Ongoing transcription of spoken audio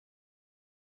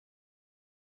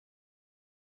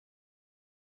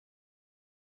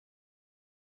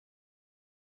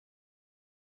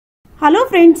Hello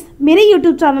friends, मेरे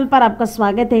YouTube channel पर आपका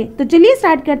स्वागत है। तो चलिए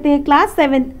स्टार्ट करते हैं class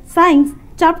 7 science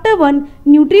chapter 1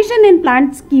 nutrition in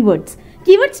plants keywords.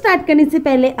 Keyword start करने से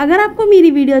पहले अगर आपको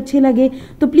मेरी वीडियो अच्छी लगे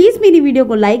तो प्लीज़ मेरी वीडियो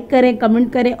को लाइक करें,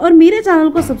 कमेंट करें और मेरे चैनल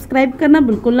को सब्सक्राइब करना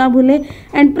बिल्कुल ना भूलें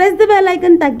and press the bell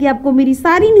icon ताकि आपको मेरी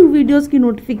सारी न्यू वीडियोज़ की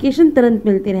नोटिफिकेशन तुरंत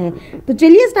मिलती रहे। तो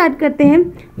चलिए स्टार्ट करते हैं।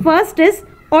 First is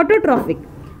autotrophic,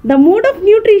 the mode of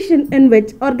nutrition in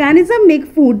which organism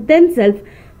make food themselves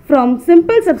from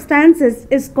simple substances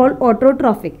is called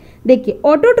autotrophic. देखिए,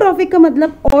 ऑटोट्रॉफिक का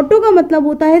मतलब, ऑटो का मतलब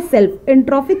होता है सेल्फ,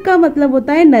 एंट्रॉफिक का मतलब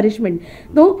होता है नरिशमेंट।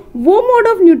 तो वो मोड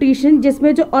ऑफ न्यूट्रिशन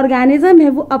जिसमें जो ऑर्गेनिज्म है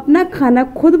वो अपना खाना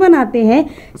खुद बनाते हैं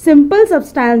सिंपल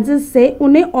सब्सटेंसेस से,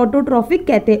 उन्हें ऑटोट्रॉफिक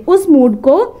कहते हैं। उस मोड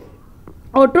को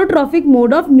ऑटोट्रॉफिक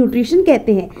मोड ऑफ न्यूट्रिशन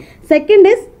कहते हैं। Second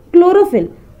is chlorophyll.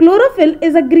 Chlorophyll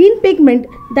is a green pigment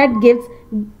that gives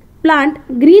plant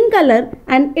green colour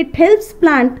and it helps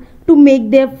plant to make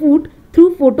their food through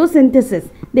photosynthesis.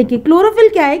 देखिए, chlorophyll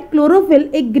क्या है? क्लोरोफिल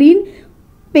एक ग्रीन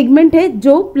पिगमेंट है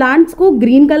जो plants को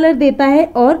green colour देता है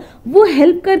और वो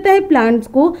हेल्प करता है प्लांट्स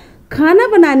को खाना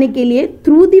बनाने के लिए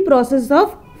through the process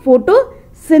of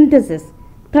photosynthesis.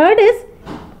 Third is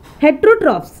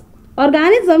heterotrophs.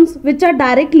 Organisms which are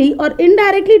directly or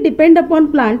indirectly depend upon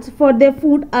plants for their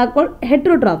food are called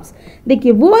heterotrophs।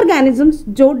 देखिए, वो organisms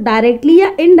जो डायरेक्टली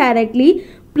या इनडायरेक्टली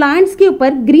प्लांट्स के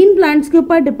ऊपर, ग्रीन प्लांट्स के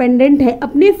ऊपर डिपेंडेंट है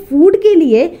अपने फूड के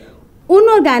लिए, उन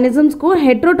ऑर्गेनिजम्स को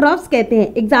हेट्रोट्रॉफ्स कहते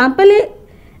हैं। एग्जाम्पल है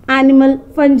animal,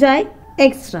 fungi,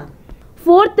 extra.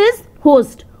 Fourth is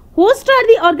host. Host are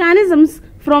the organisms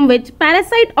from which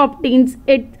parasite obtains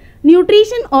it's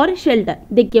nutrition और शेल्टर।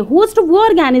 देखिए, होस्ट वो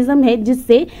ऑर्गेनिज्म है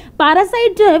जिससे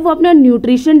पैरासाइट जो है वो अपना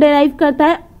न्यूट्रिशन डिराइव करता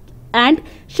है एंड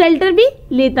शेल्टर भी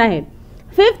लेता है।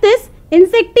 Fifth is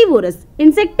insectivorous.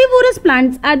 Insectivorous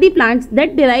plants are the plants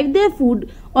that derive their food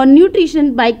or nutrition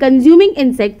by consuming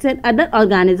insects and other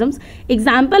organisms.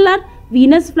 Example are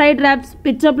Venus flytraps,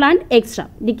 pitcher plant, extra.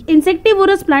 देखिए,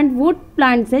 insectivorous plant वो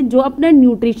plants हैं जो अपना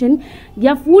nutrition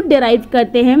या food derive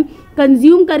करते हैं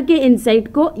consume करके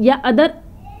insect को या अदर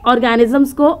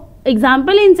ऑर्गेनिजम्स को।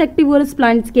 एग्जाम्पल है इंसेक्टिवोरस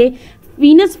प्लांट्स के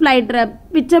Venus flytrap,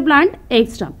 pitcher plant,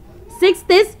 extra.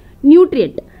 Sixth is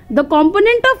nutrient. The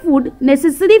component of food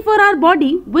necessary for our body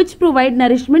which provide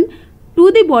nourishment to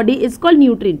the body is called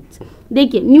nutrients।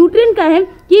 देखिए, nutrient का है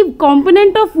कि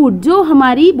component of food जो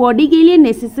हमारी body के लिए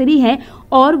necessary है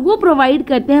और वो प्रोवाइड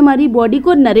करते हैं हमारी बॉडी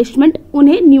को नरिशमेंट,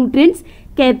 उन्हें न्यूट्रिएंट्स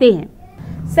कहते हैं।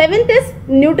 Seventh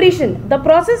is nutrition, the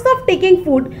process of taking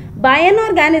food by an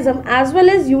organism as well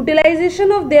as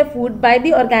utilisation of their food by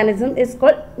the organism is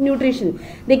called nutrition.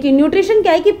 देखिए, न्यूट्रिशन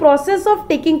क्या है कि प्रोसेस ऑफ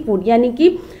टेकिंग फूड, यानी कि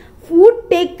food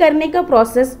take करने का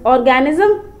process,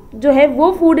 organism जो है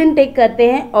वो फूड इनटेक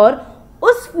करते हैं और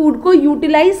उस फूड को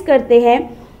यूटिलाइज करते हैं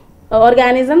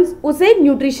ऑर्गेनिजम्स, उसे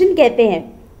न्यूट्रिशन कहते हैं।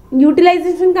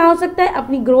 यूटिलाइजेशन कहाँ हो सकता है?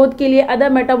 अपनी ग्रोथ के लिए, अदर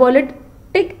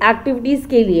मेटाबॉलिटिक एक्टिविटीज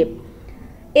के लिए।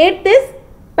 Eighth is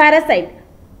parasite.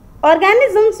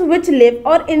 Organisms which live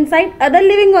और inside other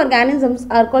living organisms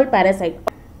are called parasite.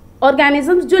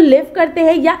 Organisms जो लिव करते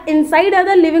हैं या इनसाइड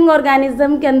अदर लिविंग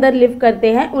ऑर्गेनिज्म के अंदर लिव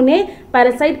करते हैं उन्हें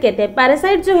पैरासाइट कहते हैं।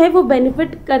 पैरासाइट जो है वो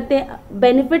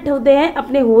बेनिफिट होते हैं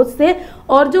अपने होस्ट से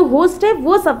और जो होस्ट है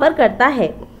वो सफर करता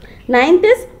है। Ninth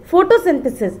is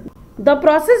photosynthesis, the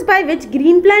process by which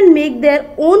green plant make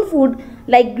their own food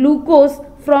like glucose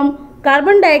from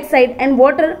carbon dioxide and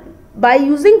water by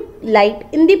using light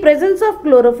in the presence of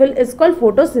chlorophyll is called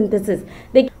photosynthesis।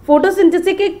 देखिए,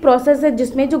 photosynthesis एक process है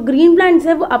जिसमें जो green plants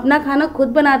है वो अपना खाना खुद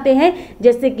बनाते हैं,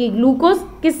 जैसे कि ग्लूकोज,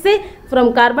 किससे?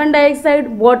 From carbon dioxide,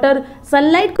 water,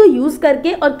 sunlight को यूज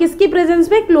करके, और किसकी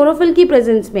प्रेजेंस में? क्लोरोफिल की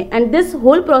प्रेजेंस में, and this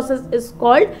whole process is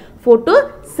called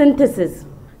photosynthesis.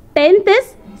 10th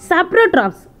is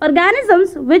saprotrophs.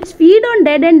 Organisms which feed on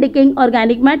dead and decaying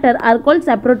organic matter are called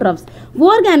saprotrophs। वो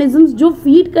organisms जो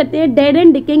feed करते हैं dead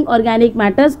and decaying organic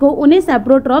matters को, उन्हें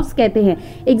saprotrophs कहते हैं।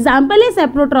 Example है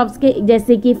saprotrophs के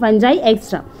जैसे कि fungi,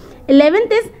 extra।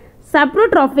 11th is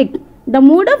saprotrophic, the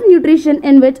mode of nutrition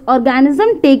in which organism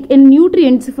take in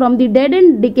nutrients from the dead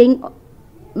and decaying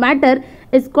matter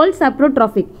is called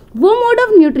saprotrophic। वो mode of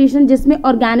nutrition जिसमें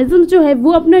ऑर्गेनिज्म जो है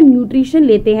वो अपना न्यूट्रिशन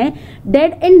लेते हैं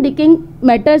डेड एंड डिकेइंग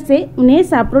मैटर से, उन्हें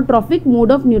सैप्रोट्रॉफिक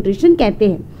मोड ऑफ न्यूट्रिशन कहते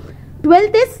हैं।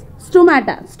 12th is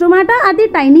stomata. Stomata are the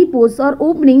tiny pores और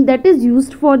opening that is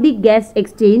used for the gas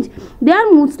exchange. They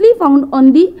are mostly found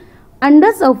on the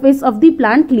under surface of the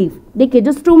plant leaf. देखिए,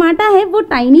 जो stomata है वो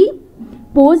tiny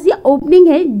pores या opening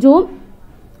है जो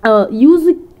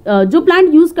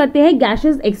plant use करते हैं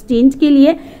गैसेस एक्सचेंज के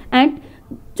लिए, एंड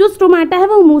जो स्टोमाटा है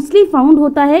वो मोस्टली फाउंड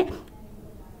होता है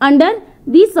under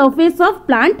the surface of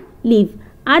plant leaf.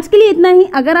 आज के लिए इतना ही।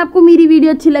 अगर आपको मेरी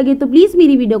वीडियो अच्छी लगे तो प्लीज़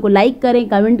मेरी वीडियो को लाइक करें,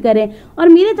 कमेंट करें और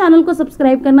मेरे चैनल को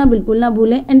सब्सक्राइब करना बिल्कुल ना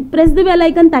भूलें and press the bell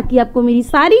icon ताकि आपको मेरी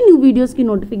सारी न्यू वीडियोस की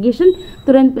नोटिफिकेशन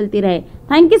तुरंत मिलती रहे।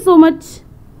 Thank you so much.